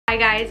Hi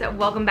guys,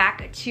 welcome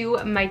back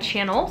to my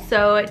channel.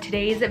 So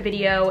today's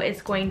video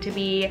is going to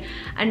be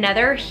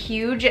another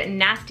huge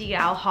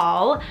NASTYGAL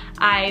haul.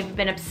 I've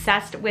been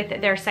obsessed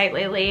with their site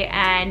lately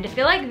and I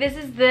feel like this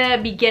is the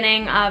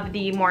beginning of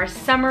the more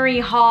summery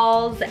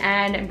hauls,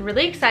 and I'm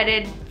really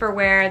excited for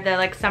where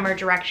the summer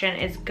direction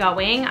is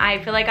going.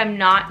 I feel like I'm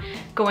not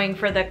going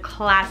for the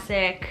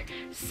classic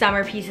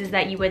summer pieces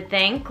that you would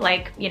think,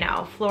 like, you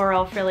know,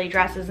 floral frilly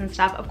dresses and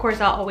stuff. Of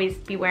course, I'll always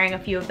be wearing a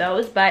few of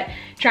those, but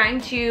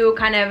trying to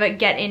kind of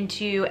get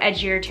into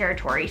edgier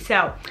territory.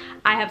 So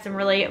I have some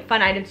really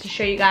fun items to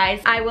show you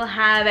guys. I will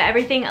have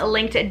everything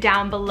linked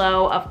down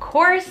below, of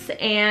course,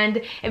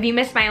 and if you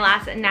missed my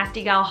last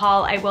NASTYGAL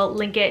haul, I will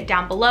link it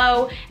down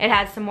below. It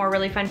has some more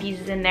really fun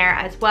pieces in there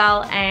as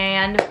well,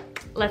 and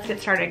let's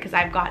get started because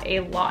I've got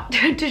a lot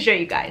to show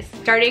you guys.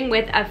 Starting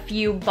with a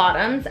few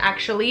bottoms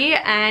actually,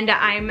 and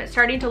I'm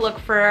starting to look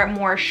for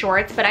more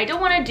shorts, but I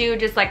don't want to do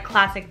just like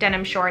classic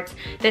denim shorts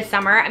this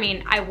summer. I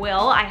mean,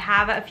 I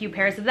have a few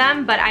pairs of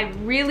them, but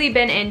I've really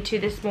been into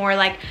this more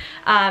like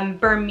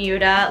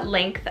Bermuda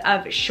length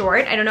of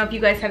short. I don't know if you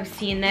guys have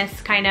seen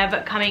this kind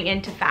of coming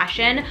into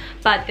fashion,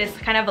 but this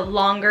kind of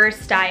longer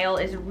style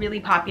is really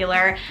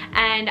popular,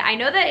 and I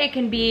know that it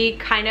can be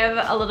kind of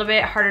a little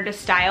bit harder to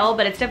style,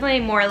 but it's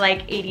definitely more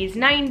like 80s,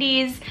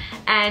 90s,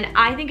 and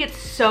I think it's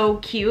so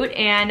cute,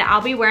 and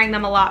I'll be wearing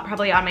them a lot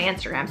probably on my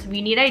Instagram. So if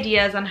you need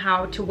ideas on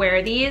how to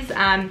wear these,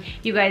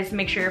 you guys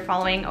make sure you're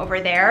following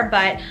over there.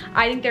 But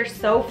I think they're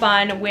so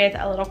fun with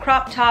a little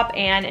crop top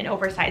and an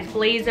oversized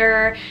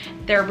blazer.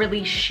 They're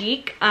really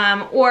chic,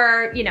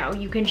 or you know,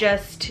 you can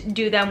just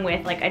do them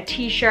with like a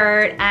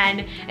t-shirt,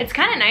 and it's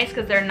kind of nice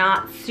because they're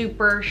not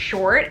super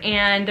short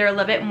and they're a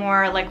little bit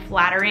more like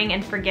flattering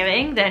and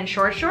forgiving than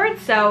short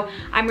shorts. So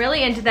I'm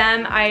really into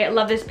them. I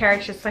love this pair.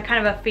 It's just like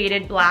kind of a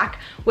faded black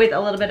with a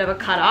little bit of a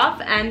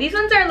cutoff, and these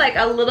ones are like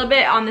a little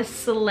bit on the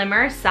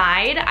slimmer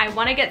side. I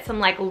want to get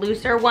some like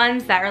looser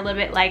ones that are a little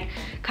bit like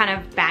kind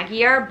of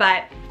baggier,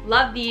 but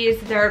love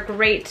these. They're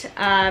great,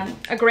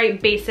 a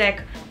great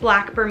basic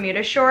black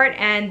Bermuda short,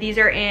 and these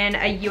are in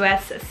a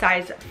US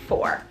size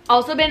 4.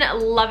 Also been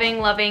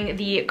loving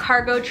the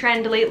cargo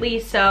trend lately,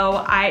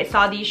 so I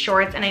saw these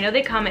shorts, and I know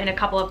they come in a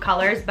couple of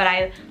colors, but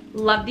I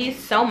love these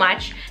so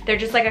much. They're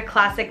just like a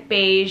classic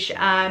beige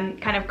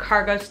kind of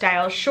cargo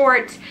style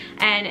short,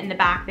 and in the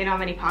back they don't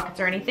have any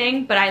pockets or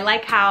anything, but I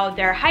like how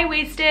they're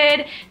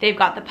high-waisted. They've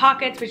got the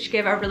pockets, which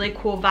give a really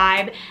cool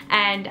vibe,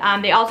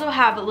 and they also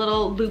have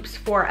little loops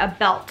for a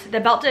belt. The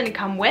belt didn't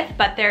come with,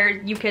 but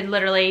you could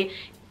literally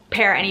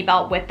pair any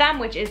belt with them,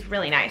 which is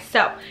really nice.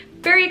 So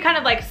very kind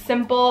of like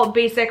simple,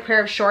 basic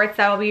pair of shorts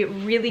that will be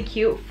really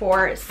cute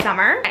for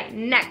summer. Right,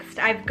 next,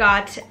 I've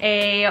got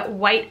a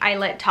white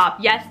eyelet top.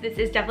 Yes, this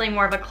is definitely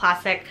more of a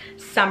classic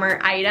summer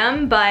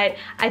item, but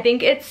I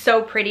think it's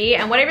so pretty.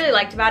 And what I really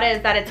liked about it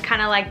is that it's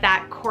kind of like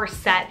that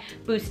corset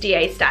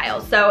bustier style.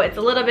 So it's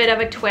a little bit of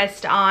a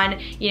twist on,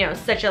 you know,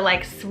 such a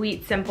like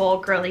sweet, simple,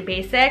 girly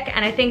basic.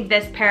 And I think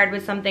this paired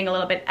with something a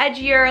little bit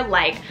edgier,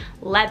 like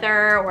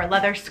leather or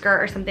leather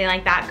skirt or something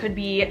like that, could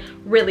be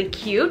really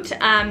cute.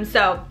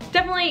 So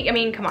definitely, I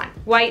mean, come on.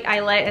 White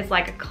eyelet is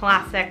like a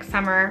classic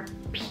summer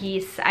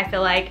piece. I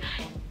feel like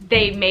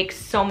they make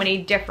so many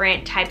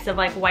different types of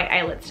like white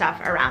eyelet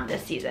stuff around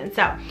this season.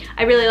 So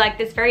I really like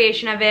this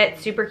variation of it,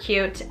 super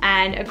cute,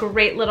 and a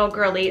great little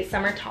girly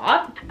summer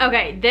top.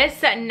 Okay,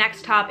 this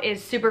next top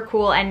is super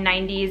cool and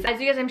 90s. As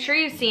you guys, I'm sure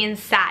you've seen,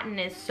 Satin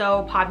is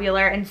so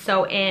popular and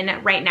so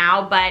in right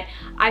now, but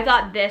I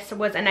thought this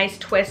was a nice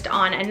twist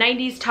on a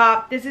 90s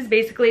top. This is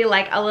basically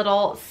like a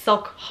little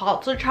silk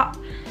halter top.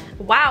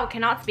 Wow,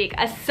 cannot speak.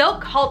 A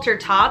silk halter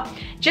top,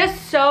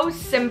 just so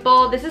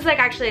simple. This is like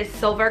actually a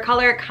silver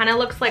color. It kind of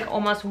looks like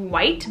almost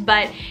white,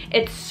 but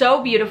it's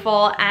so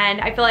beautiful,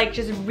 and I feel like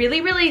just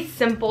really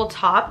simple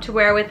top to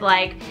wear with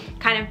like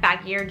kind of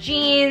baggier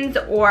jeans,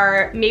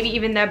 or maybe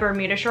even the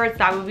Bermuda shorts.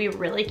 That would be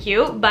really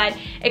cute, but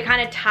it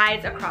kind of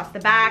ties across the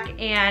back,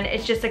 and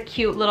it's just a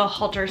cute little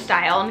halter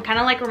style, and kind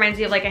of like reminds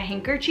you of like a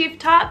handkerchief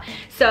top.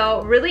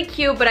 So really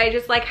cute, but I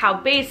just like how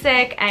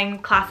basic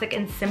and classic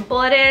and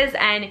simple it is,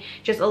 and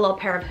just a little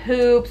pair of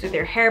hoops with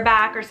your hair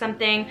back or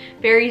something.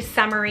 Very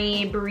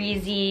summery,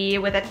 breezy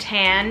with a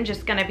tan,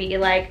 just gonna be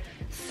like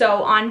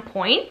so on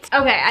point.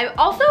 Okay, I've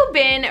also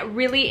been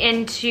really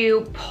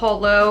into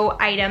polo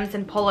items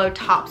and polo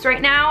tops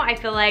right now. I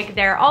feel like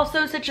they're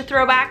also such a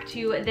throwback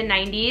to the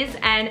 90s,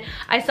 and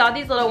I saw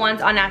these little ones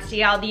on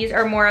NASTYGAL. These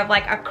are more of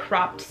like a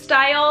cropped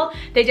style.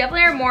 They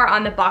definitely are more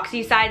on the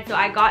boxy side, so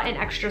I got an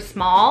extra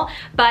small,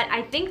 but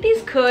I think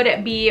these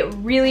could be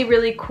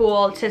really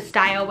cool to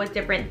style with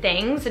different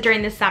things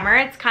during the summer.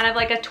 It's kind of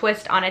like a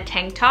twist on a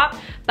tank top,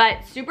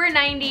 but super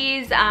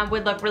 90s,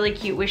 would look really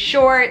cute with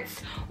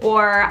shorts,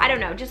 or I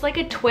don't know, just like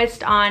a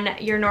twist on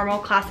your normal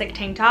classic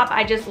tank top.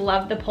 I just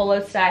love the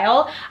polo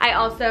style. I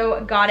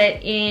also got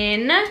it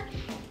in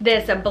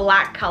this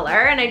black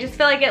color, and I just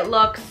feel like it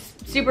looks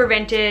super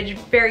vintage,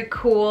 very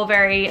cool,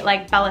 very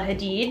like Bella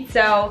Hadid.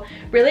 So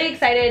really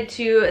excited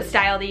to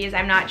style these.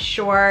 I'm not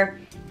sure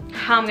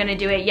how I'm gonna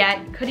do it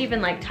yet. Could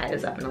even like tie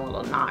this up in a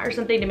little knot or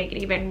something to make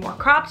it even more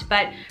cropped,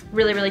 but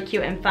really, really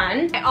cute and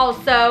fun. I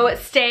also,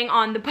 staying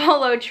on the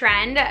polo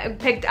trend,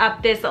 picked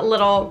up this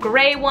little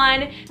gray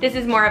one. This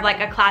is more of like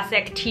a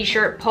classic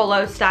t-shirt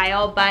polo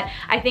style, but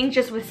I think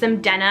just with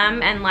some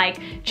denim and like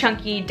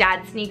chunky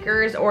dad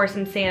sneakers or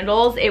some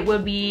sandals, it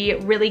would be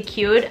really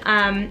cute.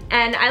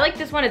 And I like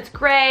this one. It's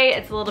gray.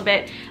 It's a little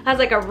bit, has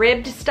like a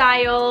ribbed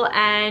style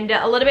and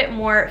a little bit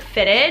more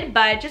fitted,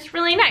 but just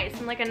really nice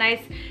and like a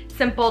nice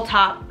simple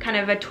top, kind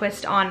of a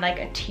twist on like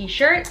a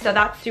t-shirt. So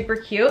that's super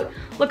cute.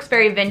 Looks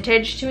very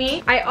vintage to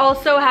me. I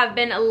also have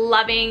been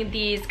loving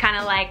these kind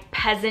of like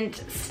peasant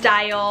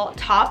style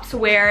tops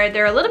where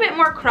they're a little bit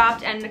more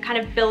cropped and kind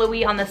of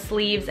billowy on the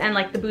sleeves and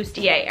like the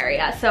bustier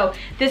area. So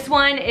this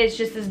one is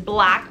just this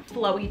black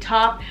flowy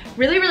top.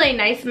 Really, really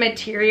nice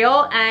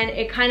material, and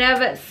it kind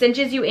of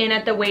cinches you in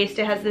at the waist.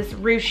 It has this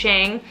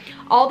ruching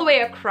all the way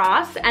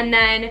across, and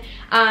then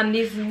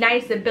these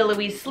nice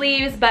billowy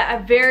sleeves, but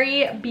a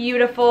very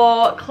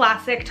beautiful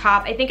classic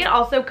top. I think it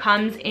also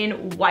comes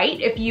in white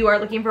if you are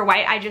looking for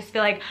white. I just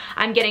feel like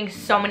I'm getting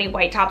so many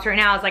white tops right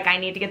now. It's like I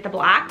need to get the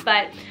black,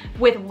 but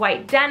with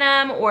white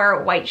denim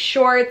or white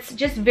shorts,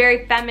 just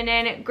very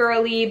feminine,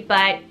 girly,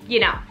 but you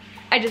know,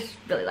 I just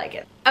really like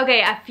it.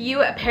 Okay, a few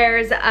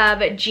pairs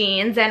of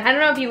jeans, and I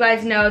don't know if you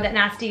guys know that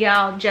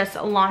NASTYGAL just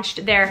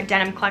launched their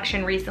denim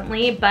collection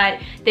recently, but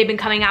they've been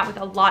coming out with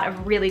a lot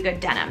of really good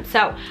denim.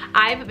 So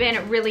I've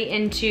been really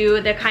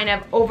into the kind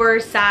of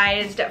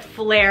oversized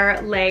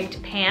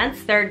flare-legged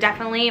pants. They're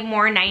definitely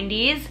more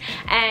 90s,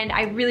 and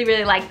I really,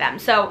 really like them.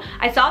 So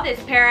I saw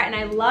this pair, and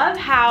I love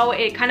how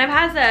it kind of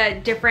has a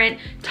different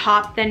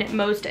top than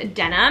most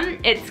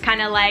denim. It's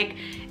kind of like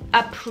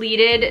a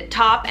pleated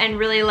top and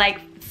really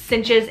like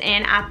cinches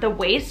in at the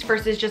waist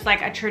versus just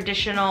like a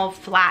traditional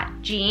flat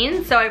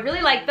jean. So I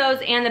really like those,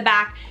 and the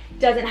back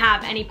doesn't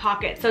have any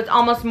pockets. So it's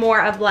almost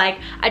more of like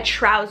a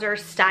trouser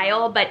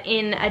style, but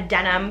in a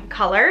denim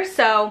color.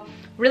 So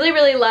really,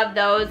 really love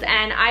those.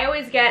 And I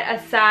always get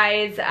a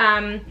size,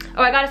 I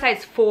got a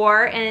size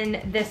 4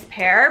 in this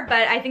pair,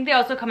 but I think they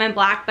also come in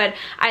black, but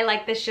I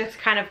like this just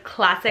kind of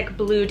classic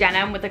blue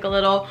denim with like a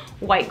little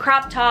white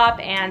crop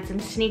top and some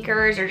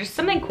sneakers or just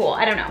something cool.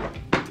 I don't know.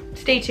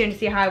 Stay tuned to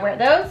see how I wear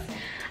those.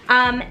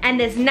 And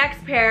this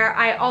next pair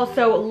I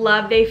also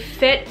love. They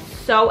fit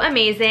so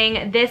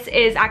amazing. This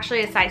is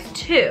actually a size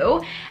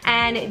 2,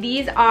 and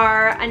these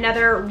are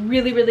another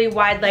really, really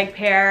wide leg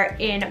pair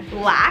in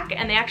black,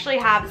 and they actually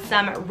have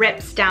some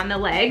rips down the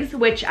legs,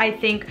 which I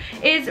think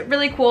is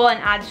really cool and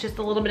adds just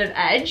a little bit of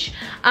edge.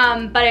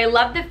 But I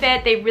love the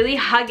fit. They really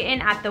hug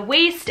in at the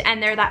waist,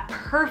 and they're that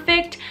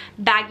perfect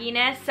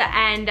bagginess,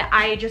 and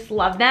I just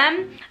love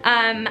them.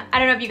 I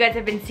don't know if you guys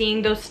have been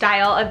seeing those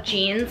style of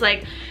jeans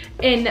like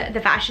in the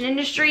fashion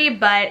industry,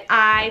 but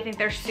I think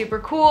they're super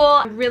cool.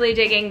 I'm really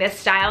digging this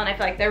style, and I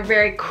feel like they're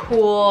very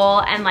cool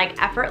and like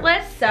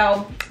effortless,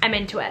 so I'm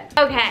into it.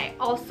 Okay,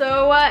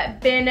 also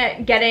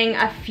been getting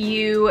a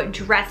few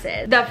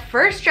dresses. The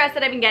first dress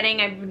that I've been getting,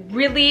 I'm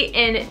really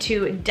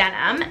into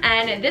denim,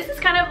 and this is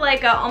kind of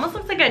like a, almost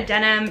looks like a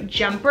denim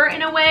jumper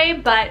in a way,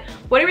 but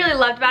what I really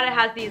loved about it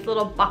has these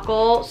little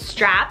buckle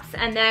straps,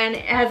 and then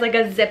it has like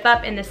a zip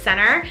up in the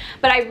center,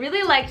 but I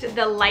really liked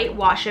the light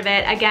wash of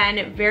it.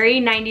 Again,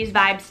 very 90s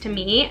vibes to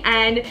me,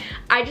 and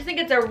I just think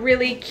it's a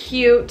really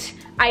cute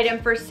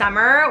item for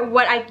summer.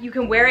 You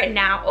can wear it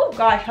now. Oh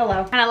gosh,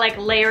 hello. Kind of like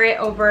layer it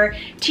over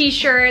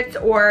t-shirts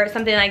or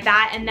something like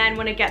that, and then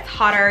when it gets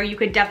hotter, you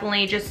could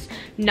definitely just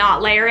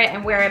not layer it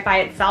and wear it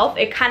by itself.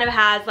 It kind of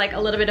has like a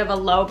little bit of a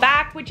low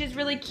back, which is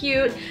really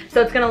cute,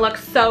 so it's gonna look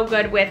so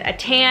good with a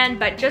tan,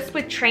 but just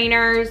with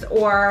trainers,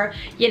 or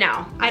you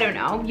know, I don't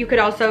know, you could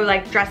also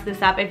like dress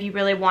this up if you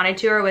really wanted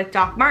to, or with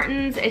Doc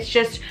Martens. It's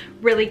just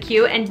really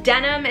cute, and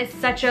denim is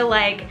such a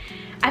like,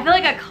 I feel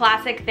like a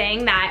classic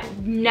thing that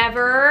you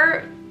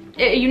never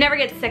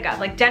get sick of.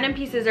 Like denim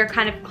pieces are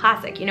kind of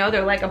classic, you know,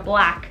 they're like a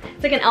black,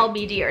 it's like an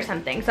LBD or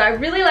something. So I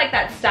really like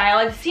that style.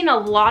 I've seen a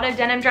lot of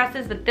denim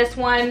dresses, but this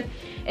one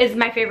is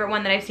my favorite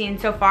one that I've seen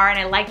so far, and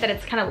I like that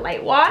it's kind of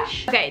light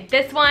wash. Okay,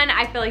 this one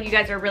I feel like you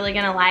guys are really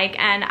gonna like,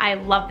 and I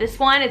love this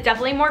one. It's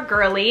definitely more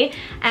girly,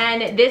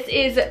 and this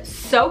is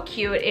so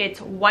cute.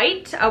 It's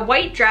white, a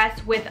white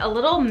dress with a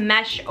little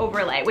mesh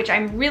overlay, which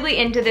I'm really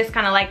into this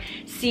kind of like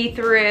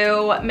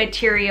see-through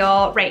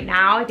material right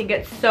now. I think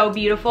it's so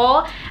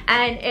beautiful,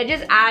 and it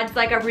just adds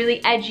like a really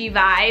edgy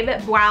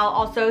vibe while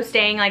also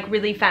staying like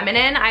really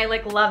feminine. I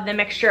like love the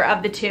mixture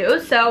of the two.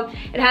 So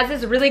it has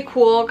this really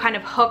cool kind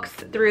of hooks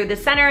through the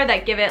center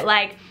that give it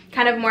like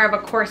kind of more of a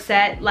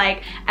corset,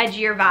 like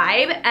edgier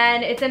vibe,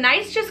 and it's a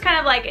nice just kind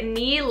of like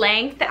knee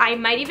length. I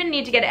might even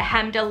need to get it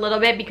hemmed a little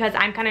bit because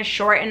I'm kind of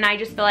short, and I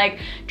just feel like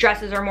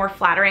dresses are more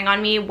flattering on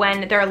me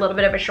when they're a little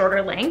bit of a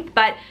shorter length.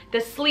 But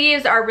the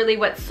sleeves are really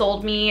what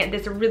sold me.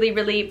 This really,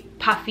 really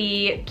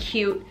puffy,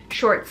 cute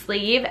short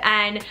sleeve,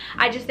 and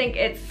I just think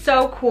it's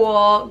so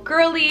cool,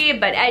 girly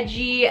but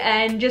edgy,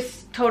 and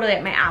just totally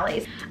up my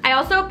alleys. I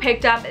also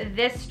picked up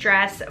this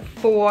dress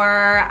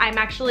for, I'm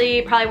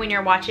actually, probably when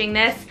you're watching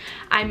this,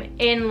 I'm I'm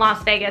in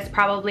Las Vegas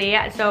probably.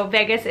 So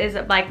Vegas is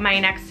like my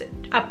next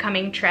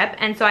upcoming trip,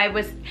 and so I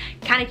was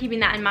kind of keeping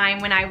that in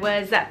mind when I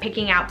was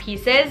picking out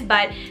pieces.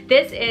 But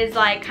this is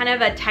like kind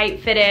of a tight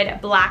fitted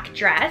black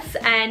dress,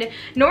 and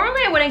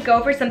normally I wouldn't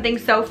go for something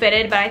so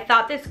fitted, but I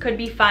thought this could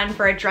be fun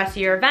for a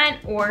dressier event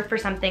or for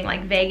something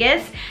like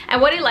Vegas. And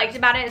what I liked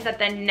about it is that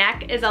the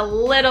neck is a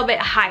little bit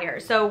higher,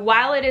 so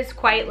while it is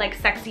quite like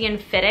sexy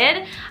and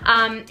fitted,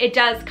 it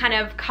does kind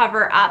of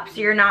cover up, so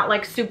you're not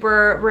like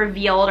super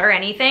revealed or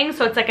anything.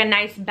 So it's like a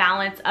nice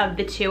balance of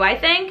the two, I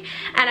think.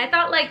 And I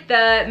thought like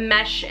the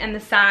mesh and the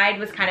side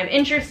was kind of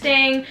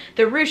interesting.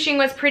 The ruching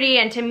was pretty,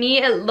 and to me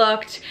it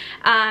looked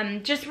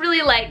just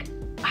really like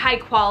high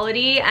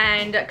quality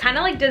and kind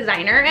of like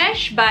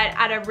designer-ish, but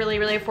at a really,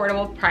 really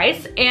affordable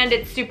price. And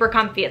it's super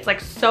comfy. It's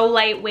like so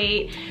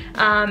lightweight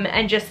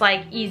and just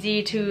like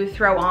easy to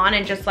throw on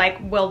and just like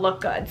will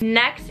look good.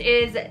 Next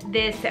is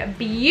this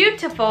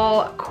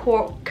beautiful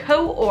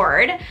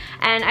Co-ord,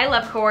 and I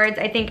love Co-ords.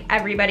 I think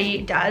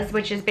everybody does,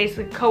 which is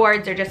basically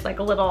Co-ords are just like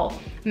a little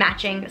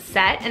matching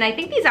set, and I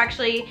think these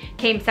actually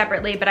came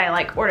separately, but I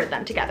like ordered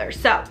them together.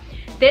 So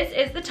this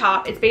is the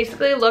top. It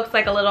basically looks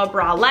like a little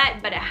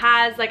bralette, but it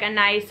has like a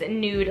nice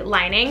nude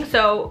lining.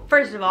 So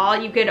first of all,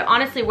 you could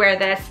honestly wear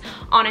this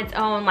on its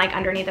own, like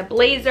underneath a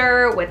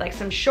blazer with like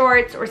some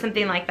shorts or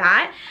something like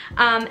that.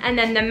 And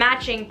then the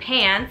matching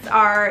pants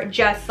are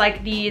just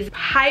like these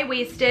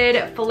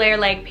high-waisted flare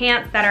leg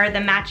pants that are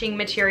the matching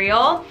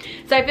material.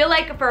 So I feel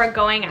like for a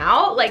going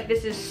out, like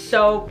this is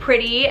so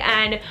pretty,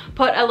 and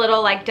put a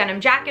little like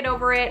denim jacket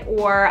over it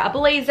or a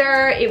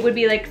blazer, it would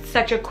be like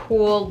such a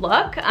cool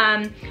look.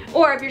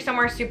 Or if you're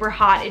somewhere super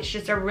hot, it's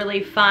just a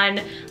really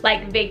fun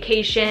like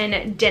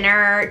vacation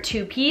dinner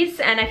two-piece,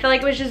 and I feel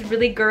like it was just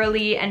really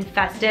girly and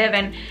festive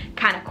and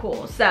kind of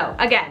cool. So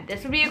again,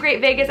 this would be a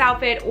great Vegas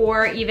outfit,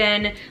 or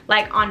even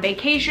like on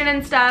vacation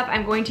and stuff.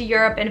 I'm going to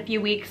Europe in a few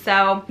weeks,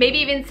 so maybe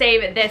even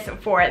save this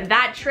for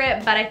that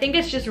trip. But I think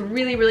it's just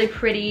really, really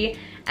pretty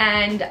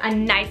and a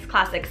nice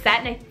classic set,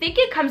 and I think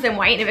it comes in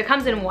white. And if it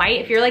comes in white,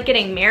 if you're like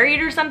getting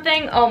married or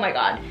something, oh my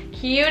god,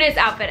 cutest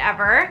outfit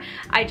ever.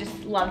 I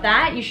just love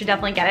that. You should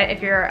definitely get it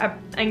if you're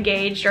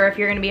engaged or if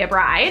you're gonna be a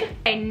bride.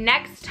 My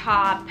next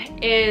top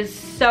is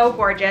so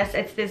gorgeous.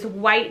 It's this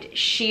white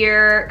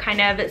sheer kind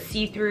of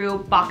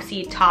see-through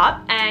boxy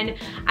top, and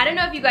I don't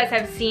know if you guys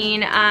have seen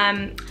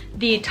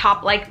the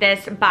top like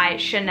this by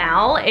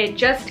Chanel. It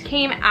just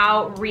came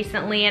out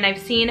recently, and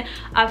I've seen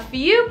a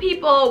few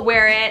people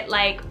wear it,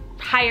 like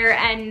higher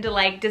end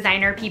like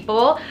designer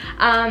people,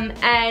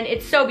 and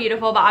it's so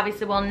beautiful, but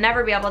obviously we'll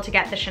never be able to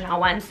get the Chanel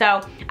one.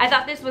 So I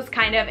thought this was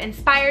kind of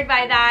inspired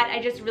by that. I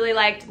just really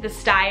liked the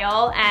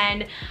style,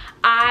 and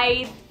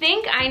I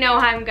think I know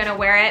how I'm gonna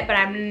wear it, but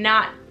I'm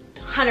not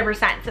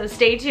 100%, so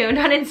stay tuned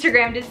on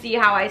Instagram to see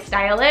how I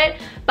style it.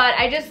 But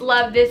I just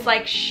love this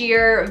like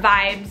sheer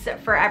vibes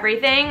for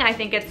everything. I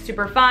think it's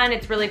super fun,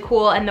 it's really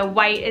cool, and the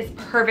white is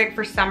perfect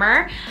for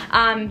summer.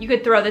 You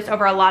could throw this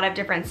over a lot of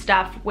different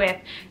stuff, with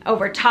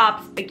over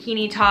tops,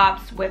 bikini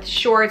tops, with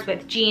shorts,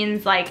 with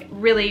jeans, like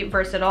really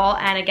versatile.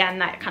 And again,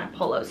 that kind of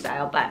polo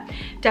style, but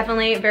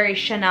definitely very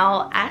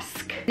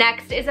Chanel-esque.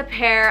 Next is a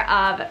pair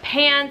of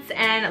pants,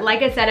 and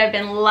like I said, I've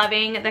been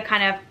loving the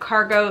kind of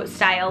cargo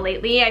style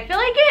lately. I feel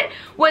like it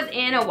was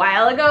in a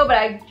while ago, but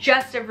I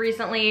just have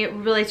recently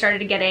really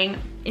started getting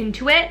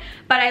into it.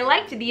 But I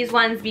liked these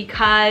ones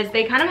because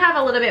they kind of have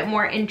a little bit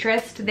more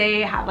interest.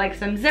 They have like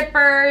some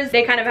zippers.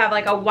 They kind of have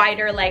like a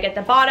wider leg at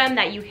the bottom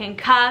that you can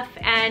cuff,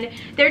 and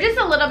they're just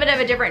a little bit of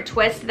a different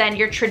twist than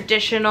your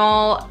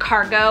traditional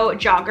cargo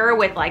jogger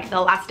with like the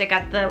elastic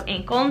at the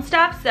ankle and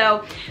stuff.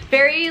 So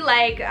very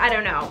like, I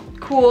don't know,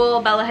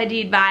 cool Bella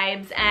Hadid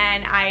vibes,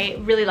 and I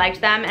really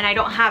liked them. And I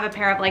don't have a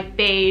pair of like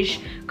beige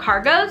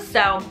cargos,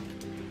 so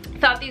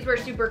thought these were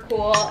super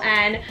cool,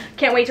 and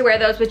can't wait to wear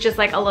those with just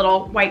like a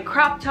little white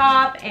crop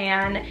top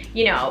and,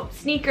 you know,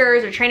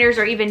 sneakers or trainers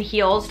or even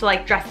heels to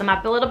like dress them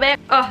up a little bit.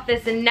 Oh,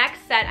 this next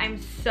set I'm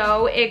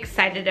so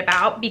excited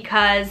about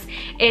because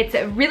it's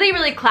really,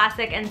 really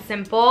classic and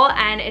simple,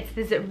 and it's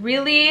this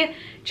really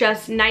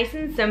just nice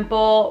and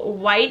simple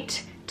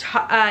white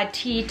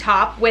tee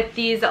top with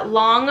these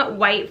long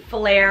white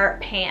flare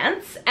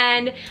pants.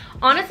 And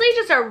honestly,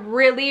 just a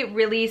really,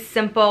 really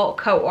simple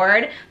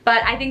Co-ord,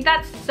 but I think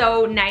that's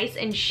so nice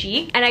and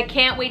chic, and I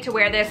can't wait to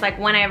wear this like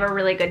when I have a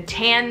really good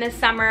tan this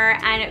summer.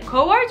 And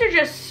Co-ords are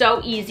just so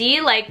easy.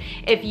 Like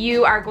if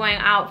you are going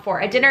out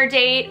for a dinner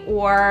date,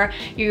 or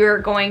you're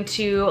going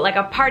to like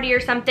a party or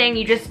something,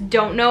 you just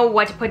don't know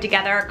what to put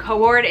together,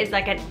 Co-ord is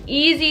like an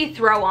easy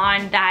throw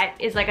on that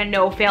is like a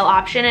no-fail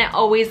option. It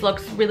always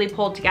looks really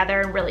pulled together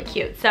and really really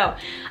cute. So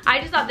I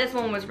just thought this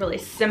one was really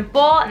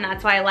simple and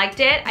that's why I liked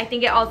it. I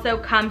think it also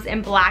comes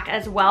in black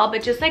as well,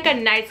 but just like a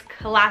nice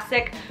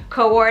classic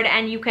co-ord,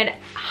 and you could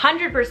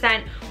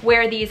 100%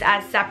 wear these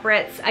as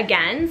separates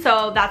again.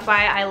 So that's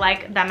why I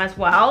like them as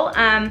well.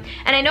 And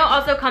I know it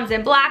also comes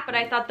in black, but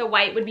I thought the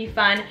white would be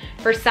fun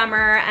for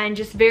summer and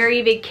just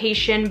very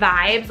vacation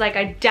vibes. Like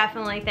I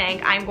definitely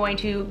think I'm going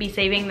to be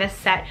saving this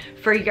set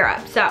for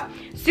Europe. So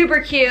super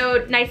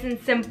cute, nice and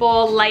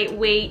simple,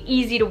 lightweight,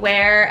 easy to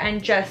wear,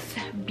 and just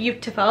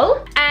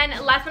beautiful. And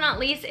last but not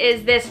least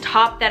is this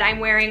top that I'm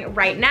wearing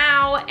right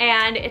now,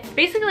 and it's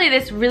basically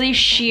this really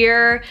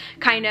sheer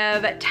kind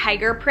of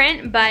tiger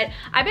print, but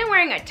I've been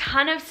wearing a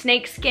ton of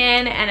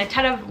snakeskin and a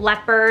ton of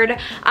leopard,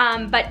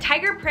 but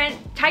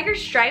tiger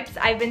stripes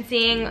I've been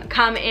seeing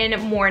come in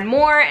more and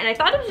more, and I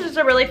thought it was just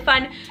a really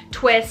fun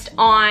twist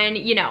on,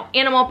 you know,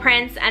 animal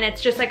prints, and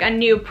it's just like a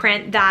new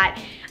print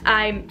that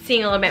I'm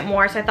seeing a little bit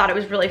more, so I thought it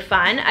was really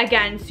fun.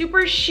 Again,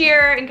 super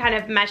sheer and kind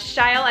of mesh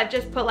style. I've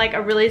just put like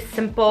a really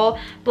simple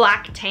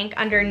black tank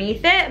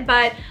underneath it,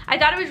 but I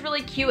thought it was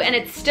really cute, and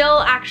it's still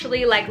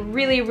actually like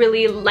really,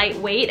 really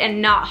lightweight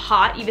and not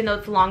hot, even though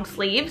it's long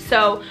sleeves.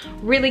 So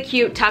really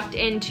cute, tucked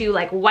into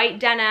like white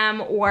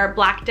denim or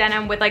black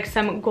denim with like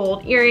some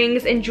gold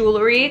earrings and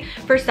jewelry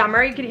for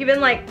summer. You could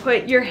even like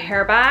put your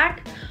hair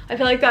back. I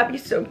feel like that'd be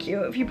so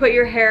cute. If you put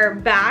your hair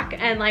back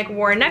and like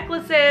wore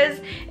necklaces,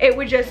 it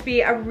would just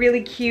be a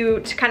really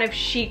cute kind of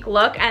chic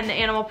look, and the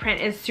animal print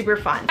is super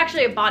fun.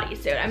 Actually a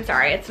bodysuit, I'm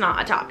sorry, it's not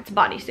a top, it's a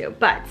bodysuit,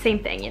 but same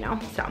thing, you know,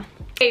 so.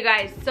 Hey you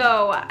guys,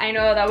 so I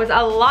know that was a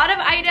lot of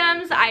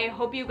items. I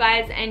hope you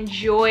guys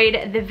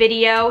enjoyed the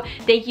video.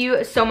 Thank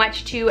you so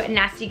much to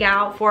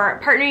NASTYGAL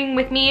for partnering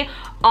with me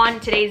on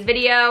today's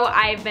video.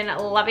 I've been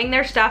loving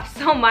their stuff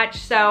so much,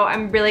 so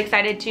I'm really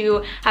excited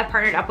to have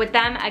partnered up with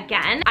them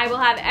again. I will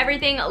have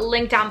everything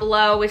linked down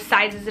below with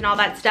sizes and all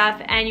that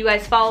stuff, and you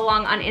guys follow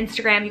along on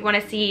Instagram. You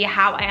wanna see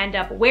how I end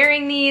up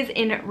wearing these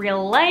in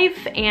real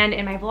life and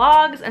in my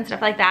vlogs and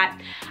stuff like that.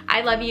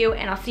 I love you,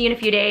 and I'll see you in a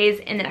few days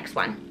in the next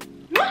one.